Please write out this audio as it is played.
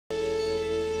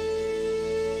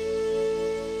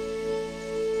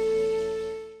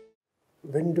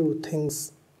When do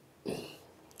things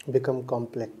become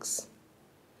complex?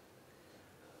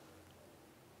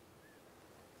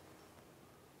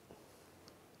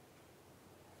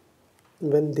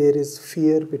 When there is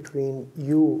fear between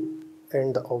you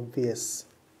and the obvious.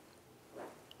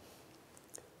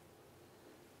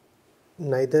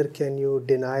 Neither can you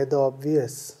deny the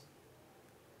obvious,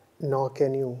 nor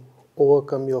can you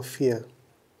overcome your fear.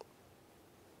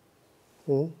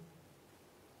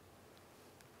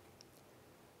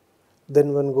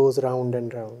 Then one goes round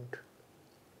and round.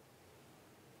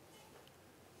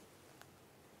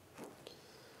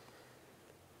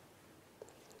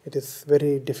 It is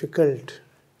very difficult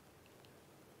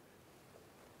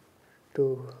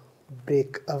to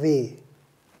break away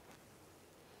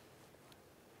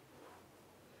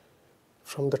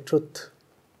from the truth.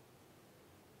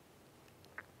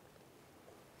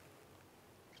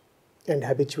 And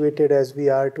habituated as we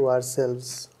are to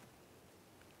ourselves,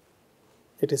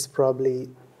 it is probably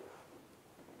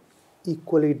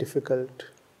equally difficult,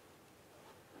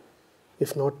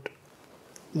 if not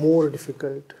more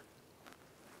difficult,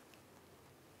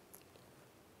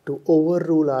 to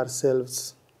overrule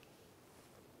ourselves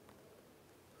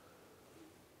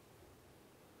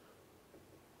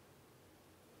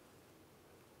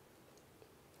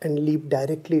and leap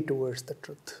directly towards the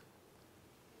truth.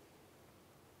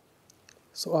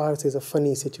 So ours is a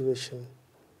funny situation.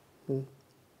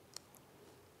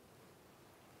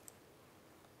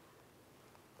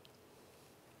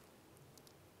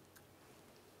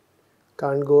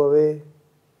 Can't go away,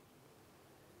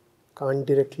 can't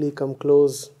directly come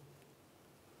close,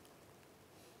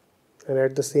 and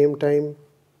at the same time,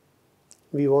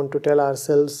 we want to tell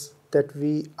ourselves that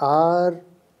we are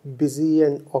busy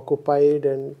and occupied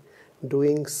and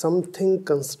doing something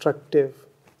constructive.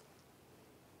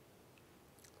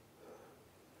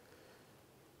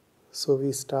 So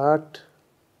we start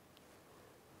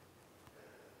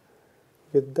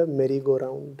with the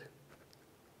merry-go-round.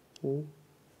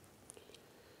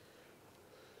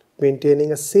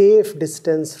 Maintaining a safe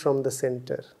distance from the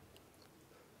center.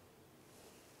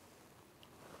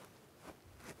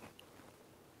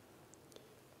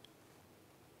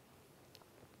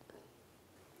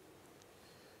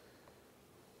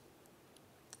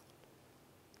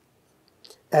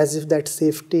 As if that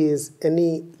safety is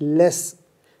any less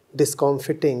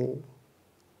discomforting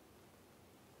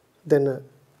than a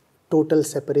total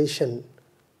separation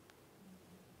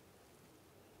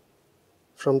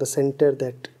from the center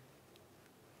that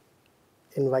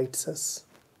invites us.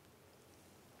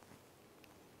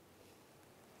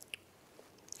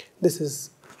 This is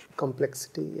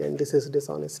complexity and this is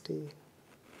dishonesty.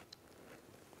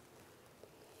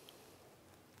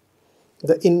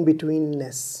 The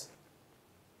in-betweenness.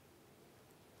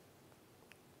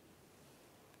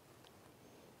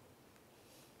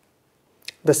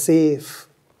 The safe.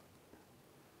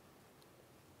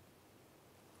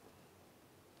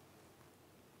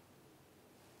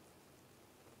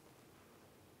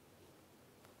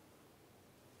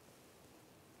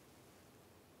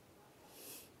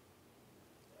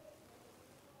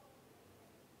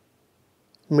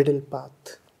 Middle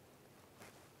path.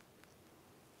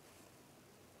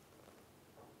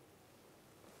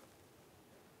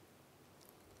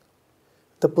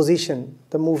 The position,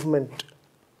 the movement,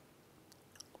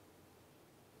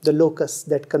 the locus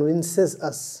that convinces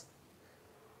us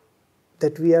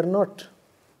that we are not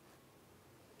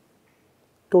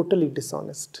totally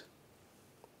dishonest.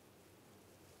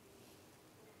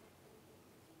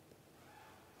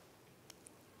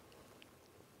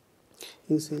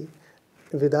 You see,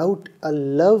 without a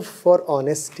love for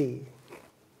honesty,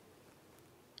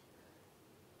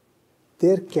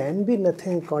 there can be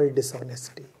nothing called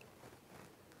dishonesty.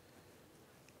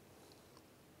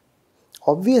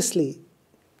 Obviously,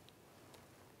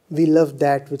 we love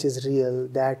that which is real,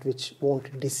 that which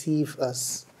won't deceive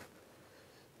us,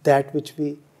 that which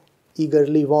we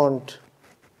eagerly want.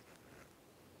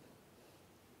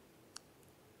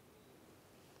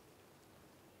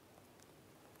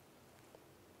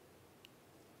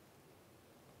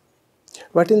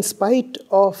 But in spite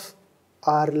of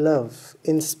our love,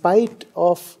 in spite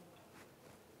of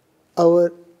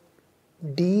our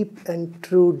deep and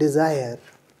true desire,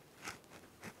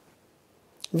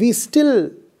 we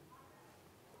still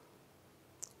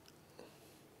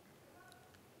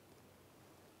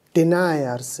deny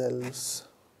ourselves.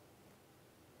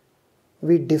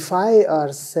 We defy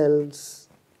ourselves.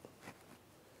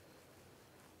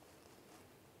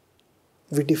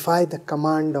 We defy the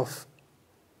command of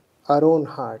our own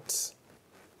hearts.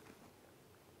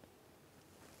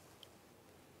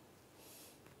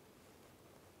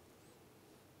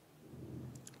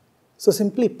 So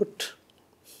simply put,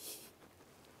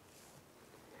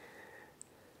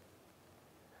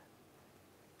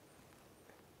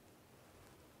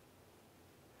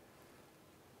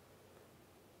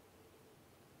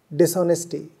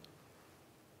 dishonesty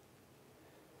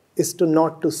is to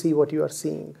not to see what you are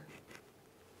seeing,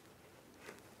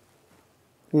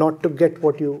 not to get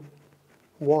what you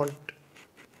want,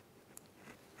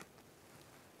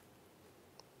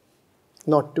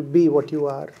 not to be what you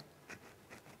are.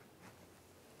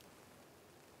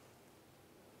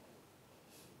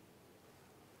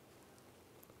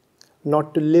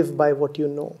 Not to live by what you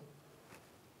know.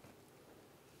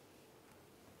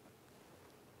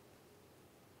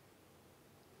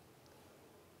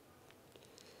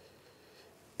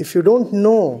 If you don't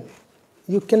know,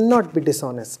 you cannot be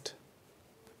dishonest.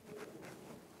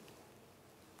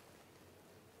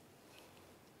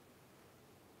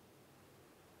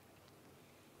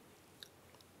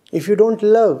 If you don't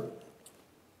love,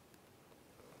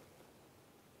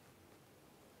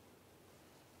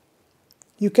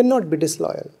 you cannot be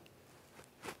disloyal.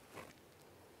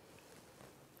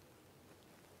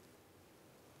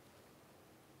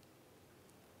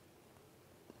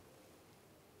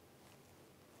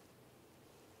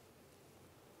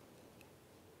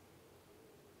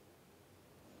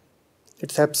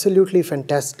 It's absolutely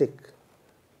fantastic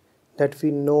that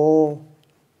we know,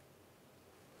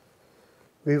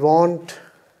 we want,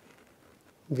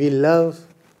 we love,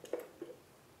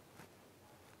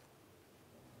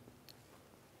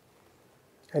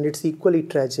 and it's equally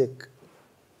tragic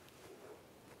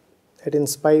that in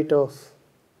spite of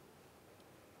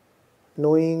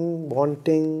knowing,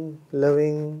 wanting,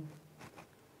 loving,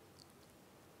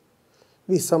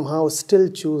 we somehow still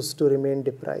choose to remain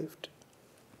deprived.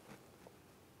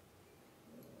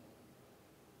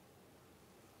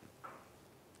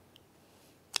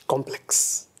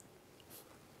 Complex.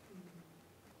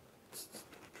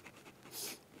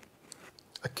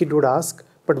 A kid would ask,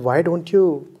 but why don't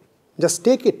you just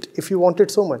take it if you want it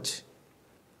so much?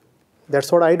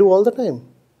 That's what I do all the time.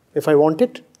 If I want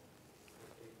it,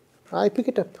 I pick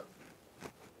it up.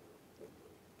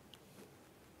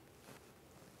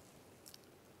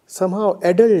 Somehow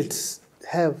adults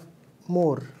have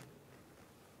more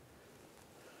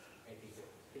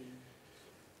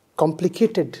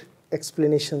complicated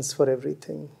explanations for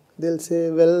everything. They'll say,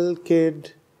 well,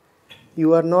 kid,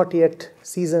 you are not yet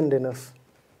seasoned enough.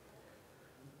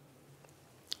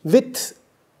 With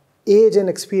age and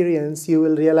experience, you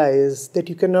will realize that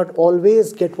you cannot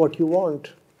always get what you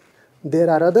want. There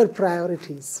are other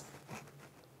priorities.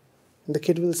 The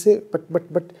kid will say,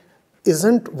 but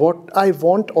isn't what I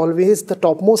want always the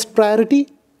topmost priority?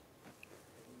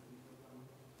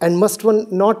 And must one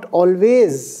not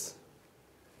always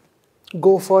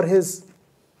go for his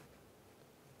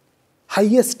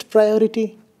highest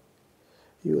priority?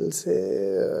 You will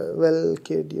say, well,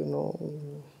 kid,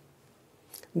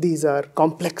 these are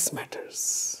complex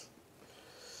matters.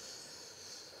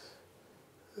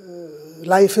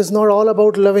 Life is not all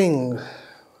about loving.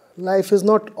 Life is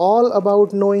not all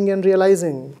about knowing and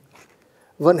realizing.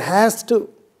 One has to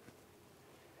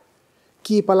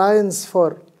keep alliance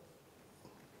for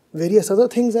various other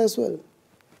things as well.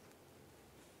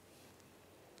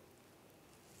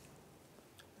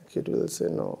 Kid will say,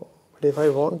 no, but if I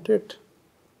want it,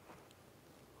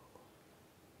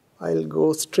 I'll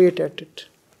go straight at it.